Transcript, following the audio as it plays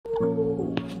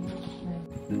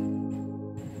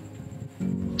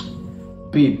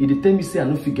Babe, you tell me say I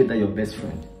no fit get that your best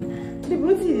friend. Babe,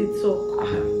 what did you talk?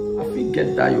 I fit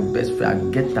get that your best friend.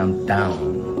 I get them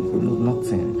down. No,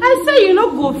 nothing. I say you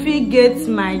no go fit get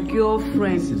my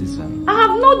girlfriend. See this one. I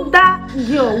have known that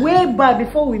girl way back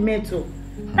before we met. Oh.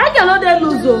 That girl not there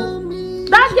lose. Oh.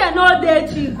 That girl not there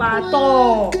cheap at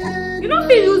all. You don't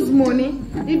feel use money.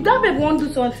 If that babe won't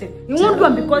do something, you won't do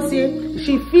it because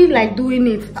she feel like doing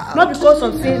it, not because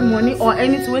of say money or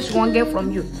anything where she won't get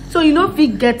from you. So you don't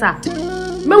feel get her.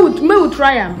 May we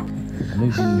try am. I don't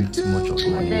even need too much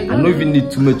of money. I don't even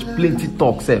need too much. Plenty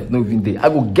talk, self. No even there. I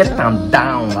will get them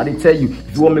down. I didn't tell you.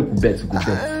 If you want me to bet, you go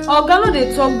bet. Oh, girl, no,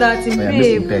 they talk that in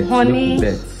babe, bet, honey.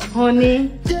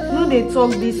 No, they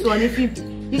talk this one. If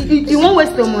you won't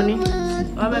waste your money.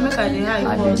 I didn't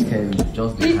tell you.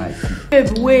 Just the high.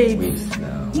 Babe, wait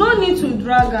now. No need to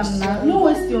drag them now. No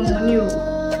waste your money,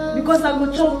 because I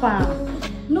go chop her.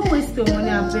 No waste your money,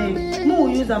 I beg. No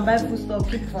use and buy food stuff,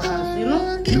 keep for us, you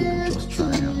know? You could just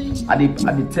try them. I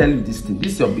did tell you this thing.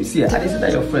 This your see. I did say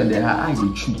that your friend there, her eye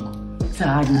dey chook. Say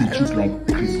her eye dey chook like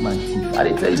Christmas thief. I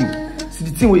did tell you. See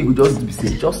the thing where you could just do,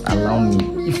 say, just allow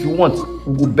me. If you want,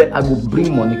 we go bet. I go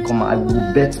bring money. Come on, I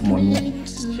go bet money.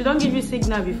 She don't give you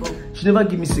signal before. She never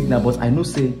give me signal, but I know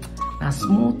say a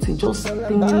small thing, just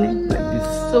thinking like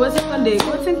this. So what's when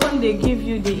they give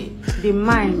you the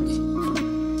mind?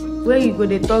 Where you go,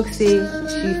 they talk say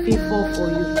she feel fall for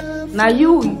you. Now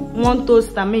you want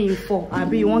toast and make you fall.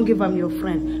 Abi you won't give am your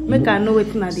friend. Make her know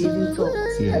wetin I dey even talk.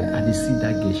 See, I dey see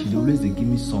that girl. She always dey give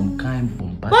me some kind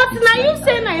bombastic. But now you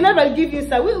say now you never give you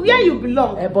sir. Where you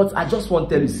belong? But I just want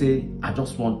to tell you say I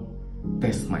just want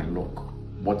test my luck.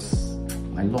 But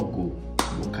my luck go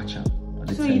catch her.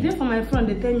 So you did for my friend.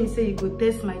 They tell me say you go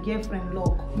test my girlfriend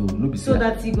luck. No be so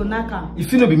that you go knock her.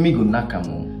 If you no be me, go knock her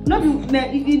more. No,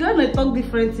 if you don't talk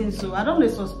different things, so I don't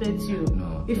suspect you.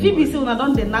 No. If you be saying I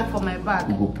don't knock for my back.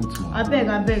 You go put money. I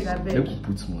beg. You go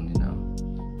put money now.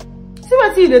 See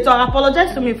what you they talk.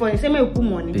 Apologize to me for you. Say me you put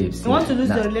money. Babe, you want to lose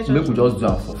the relationship. Make we just do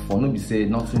it for fun. No be say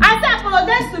nothing. I say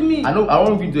apologize to me. I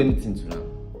won't even do anything to now.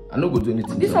 I no go do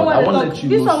anything. This one I want let you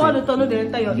know. This one want to tell you they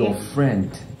enter your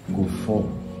friend go fall.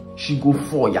 She go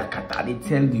for Yakata, they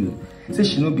tell you. Say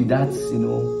she no be that, you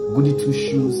know, goody two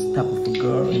shoes type of a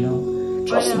girl, you know.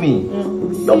 Trust me.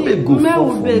 Your babe go for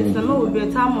me. No, we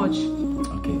bet how much?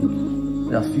 Okay.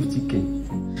 That's 50K.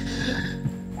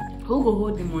 Who go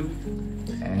hold the money?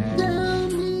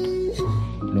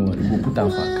 No, we go put down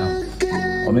for account.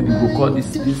 Or maybe we go call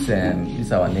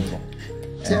this our neighbor.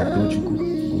 Tochuku.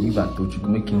 We'll give her Tochuku,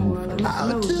 make him move.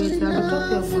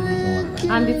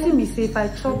 And the thing is, if I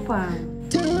chop her,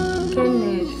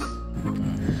 Kenneth, this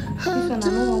one I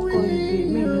don't want to call you babe.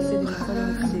 Me no say the matter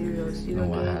is serious. You know,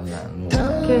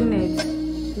 Kenneth,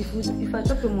 if I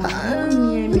chop your money, don't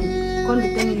near me. Come to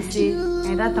tell me say,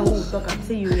 and that time when we talk, I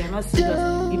say you are not serious.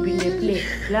 You been there play,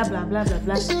 blah blah blah blah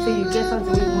blah. Say you get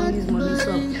something you want use money,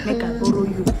 so make I borrow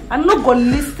you. I'm not gonna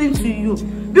listen to you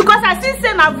because I see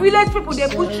say na village people they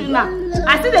put you now.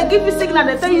 I see they give you signal.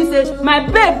 They tell you say my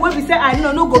babe when we say I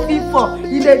no go fit for.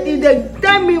 If they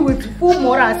tell me with full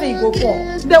moral, I say you go for.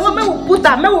 The one me will put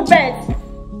her, me will bet.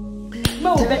 Me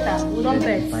will bet her. We don't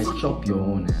bet. If I chop your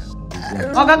own.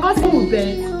 Okay, go see we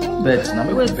bet. Bet. Now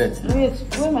make we bet. Wait.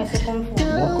 Where my second phone?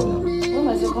 What color? Where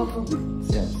my second phone?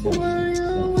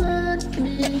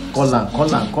 Call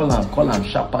am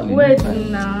sharply. Wait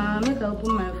nah, make I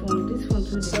open my phone. This phone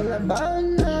too dey. No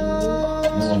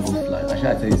one go fly. I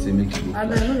shall tell you say make you go. I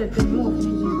know they tell me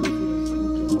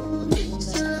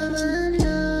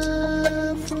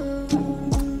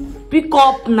of pick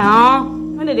up now.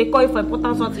 When they call you for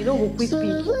important something, you don't go quick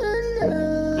pick.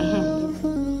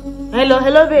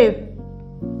 Hello, babe.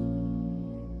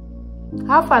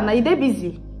 How far now? You dey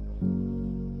busy?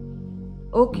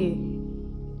 Okay.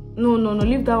 No,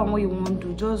 leave that one what you want to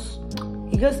do. Just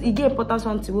it get important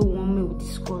something we want me to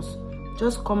discuss.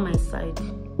 Just come my side.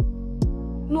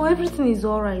 No, everything is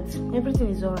alright.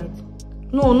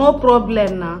 No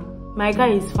problem now. My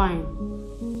guy is fine.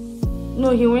 No,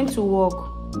 he went to work.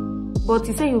 But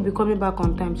he said he'll be coming back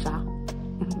on time, sha.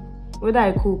 Whether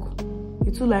I cook.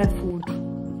 You too like food.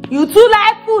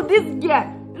 This girl.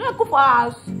 You don't cook for our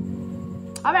house.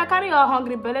 I mean, I carry your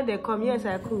hungry belly, they come. Yes,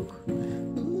 I cook.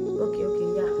 Okay,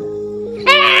 yeah.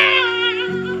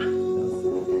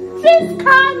 She's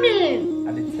coming. I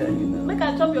did tell you now. Make I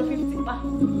chop your 50 pa.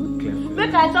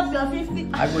 Make I chop your 50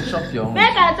 pa. I go chop your own.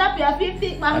 Make I chop your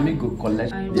 50 pa. Let me go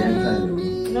collect the entire.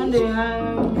 Don't they?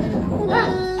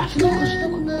 She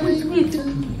don't go. Wait.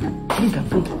 Drink and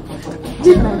food.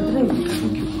 Leave my drink.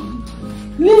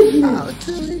 Leave me. Leave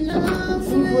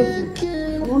what? I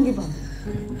won't give up.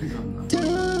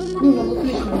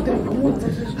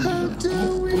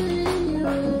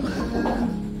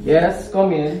 Yes,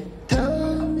 come in.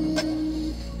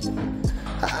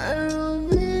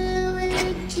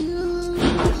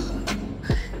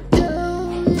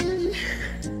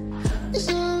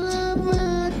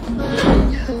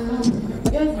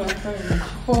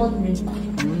 Called me.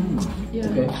 Yeah.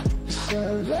 Okay. I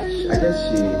guess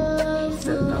she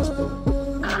stepped out though.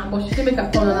 But she said make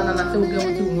a call and I said we get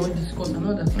what we want to discuss. I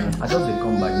know that. I just dey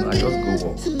come back. No, I just go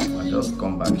work. I just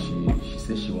come back. She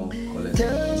said she won't collect it.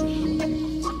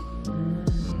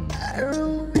 How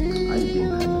you doing?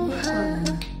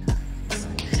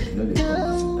 You know they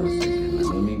come and sit down second. And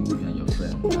only you and your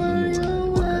friend. I don't know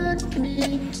what I do.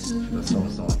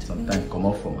 Because sometimes come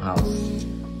out from house.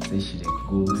 Say she dey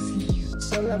go see you.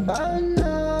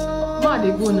 Ma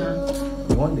they go now.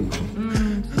 You want to go?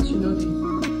 Since you know the.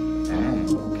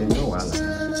 Okay, no wahala.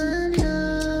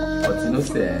 But you know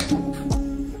say,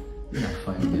 you're not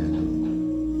fine here.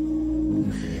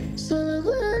 You say, I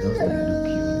don't say look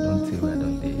you. Don't tell where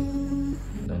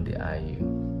don't they eye you.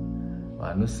 But I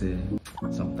know say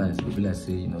sometimes people like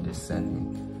say they send me.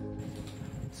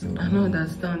 So I don't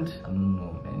understand. I don't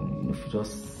know, man. If you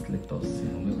just let us,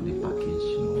 make the package,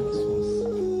 as once.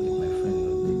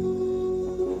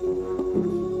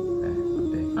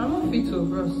 I'm not fit to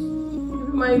bros.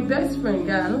 My best friend,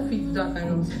 guy, I don't fit to that kind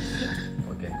of thing.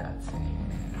 Forget that.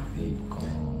 They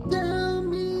come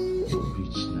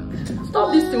rich now. Stop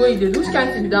this thing where you did. Which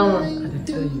can't be that one? I did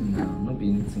tell you now. Not be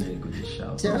anything they go to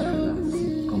shout. Just relax.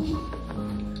 Come.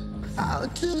 How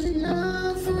to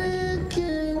love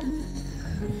again.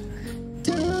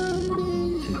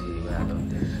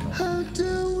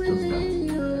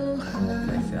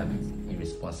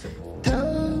 Irresponsible date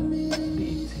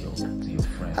to your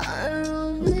friend. Just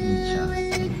give me a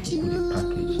chance. Put the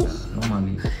package now.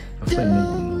 Normally, your friend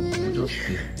never know. You just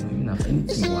pay. Even if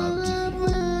anything will give you. I'm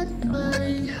going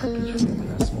to package for you.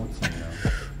 That's small thing now.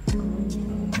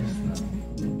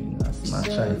 That's not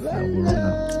child. I will run now.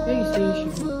 Where you say you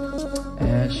should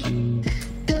she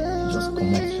just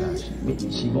come out.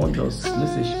 She won't just,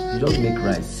 let's say she just make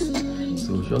rice.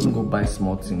 So she doesn't go buy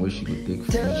small thing where she could take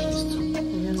finish this too.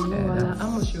 How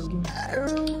much you give me?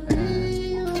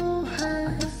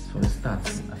 For the start,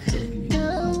 I feel give you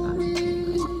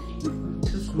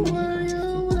some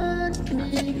 30K.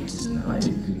 Now I do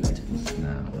like this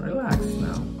now. Relax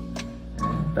now.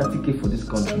 30K for this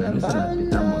country. I know say that's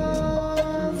better money.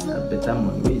 That's better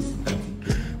money. Where is 30K?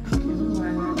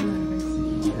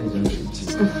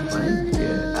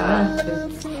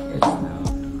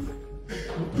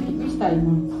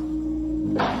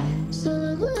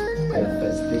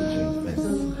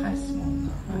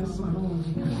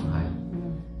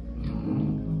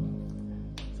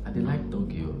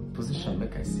 Position,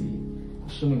 make I see.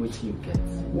 Show me what you get.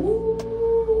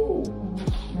 Ooh,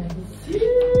 nice.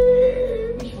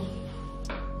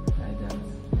 Like that.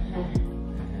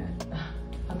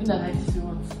 I've been like this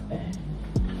once.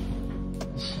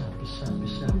 Be sharp.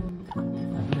 I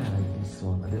like this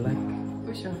one. I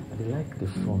like the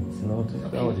front. You know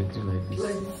how they do like this.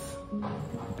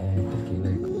 Take a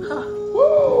leg.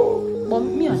 But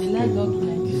me, I like dog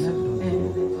like this.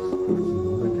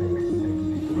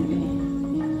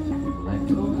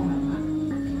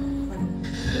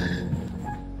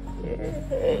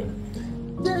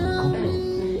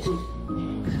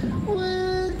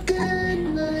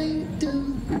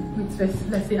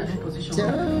 Let's say I'm in position. Like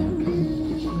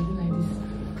this.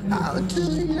 How to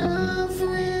love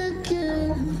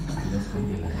again.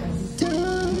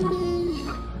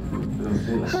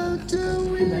 How to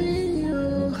win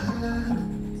your heart.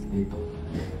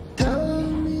 Tell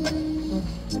me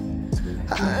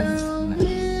I'm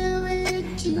here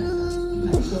with you.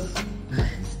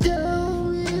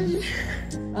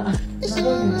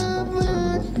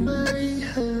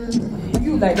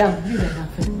 You lie down.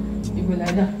 You go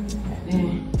lie down.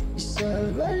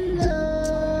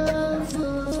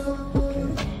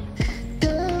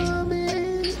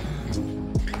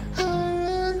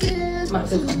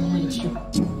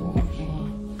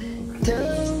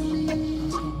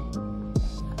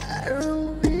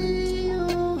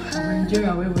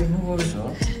 Nigeria, where we no worry.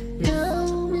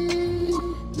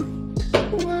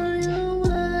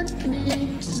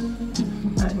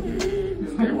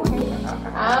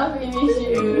 I'll finish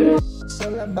you. It's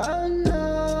all about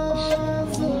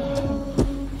love.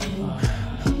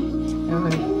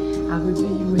 I will do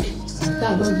you with.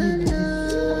 That will give you this.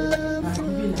 I'll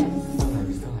give you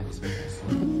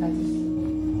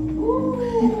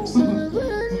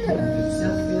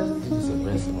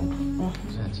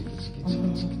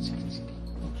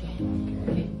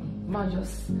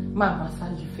like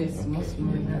massage you first. Okay.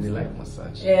 I like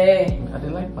massage. Yeah. I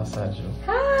like massage.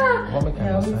 Ah. What make I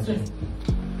massage you?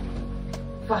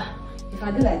 Pa, if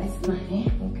I do like this now, eh?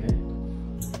 Okay.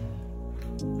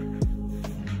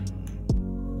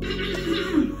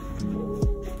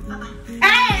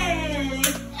 Hey!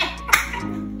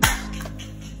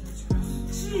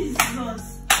 Jesus!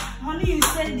 Honey, you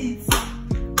said it.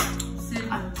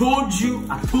 I told you,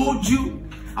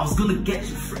 I was gonna get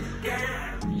you free.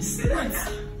 Damn, you said it.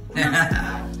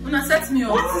 Una set me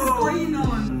up. What is going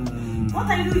on? What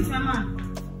are you doing with my man?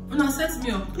 Una set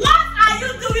me up. What are you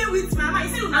doing with my man? You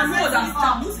say you I know that.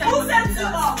 Who set you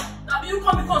up? Now you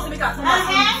come because you make a phone.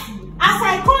 As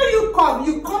I call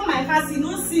you come my house, you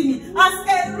don't see me. As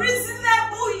a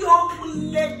reasonable young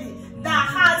lady that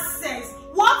has sex,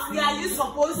 what are you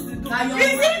supposed to do? Is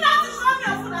it not to come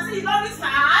your phone and say you don't reach my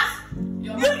house?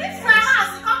 You reach my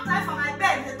house, you come try for my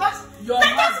bed, they touch my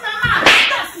house.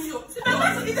 They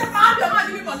want to give them my your man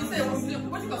give me money, say you want to sleep.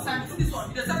 What you got sign? This one,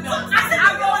 you set me up. I said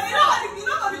this one, you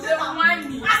know what you say now. I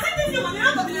said this one, you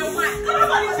know what you say.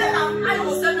 Nobody said that. I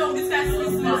will send you on this kind of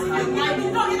Christmas.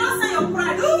 You don't say your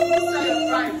pride. You say your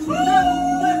pride. You don't know.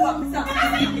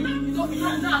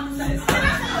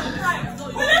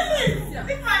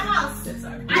 Pick my house.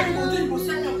 I will do you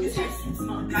send me on this kind of sweet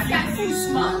man. I can't see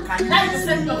smart. Now you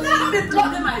send me on this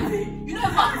blood in my way. You know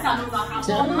if I put another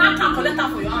I'm not can collect that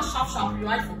for your hand sharp your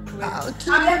eye for credit.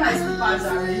 I'm here my slippers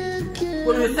already.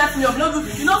 When you set me up, you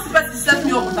know supposed to set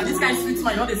me up with this kind of sweet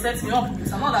man, you know they set me up with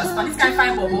some others, but this kind of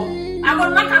fine bubble. I got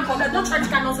not can collect, don't try this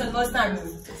kind of nonsense next time.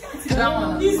 That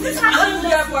one. Is this I don't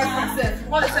care for myself.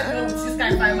 What they set me up with this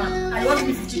kind of fine man. And you want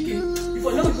me 50K.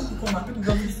 Before no people come and people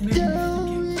don't give me 50K.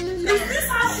 Is this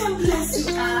how shameless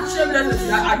you are? Shameless,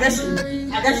 I guess you.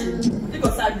 Think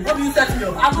of service. What do you set me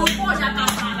up? I go forge your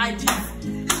camera like this. If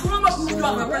you remember who you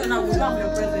have your present, I will have your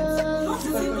present. Don't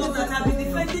you know that I've been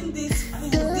defending this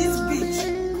bitch?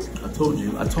 I told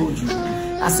you.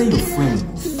 I say your friend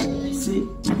will fall. See,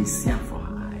 I see her for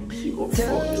her eye. She will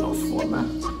fall, you know, fall now.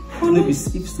 Maybe if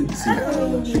still see,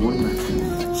 she won't not.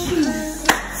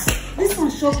 This one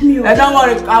shocked me. Hey, don't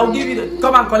worry, I'll give you the.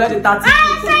 Come and collect the 30.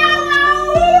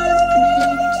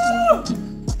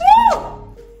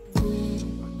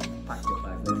 Pack your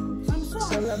bag, let's go. I'm so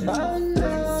sorry. I'm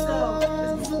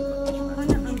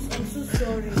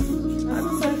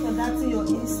so sorry for that in your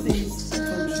instincts.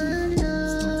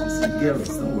 Girls,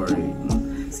 don't worry.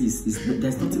 See,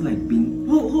 there's nothing like being.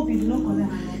 Hope you do not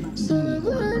collect her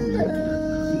number.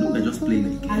 You know, we're just playing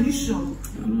like. Are you sure?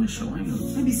 I'm not sure. Why not?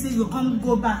 Maybe say you can't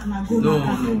go back and go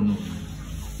back. No.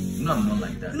 No, I'm not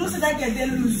like that. You know, say that girl they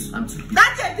lose. I'm too big.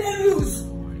 That girl they lose.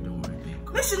 Don't worry,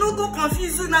 babe. Make she no go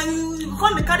confuse you now. You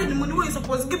can't carry the money where you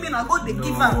supposed to give me and go they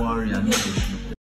give her. Don't worry, I'm not.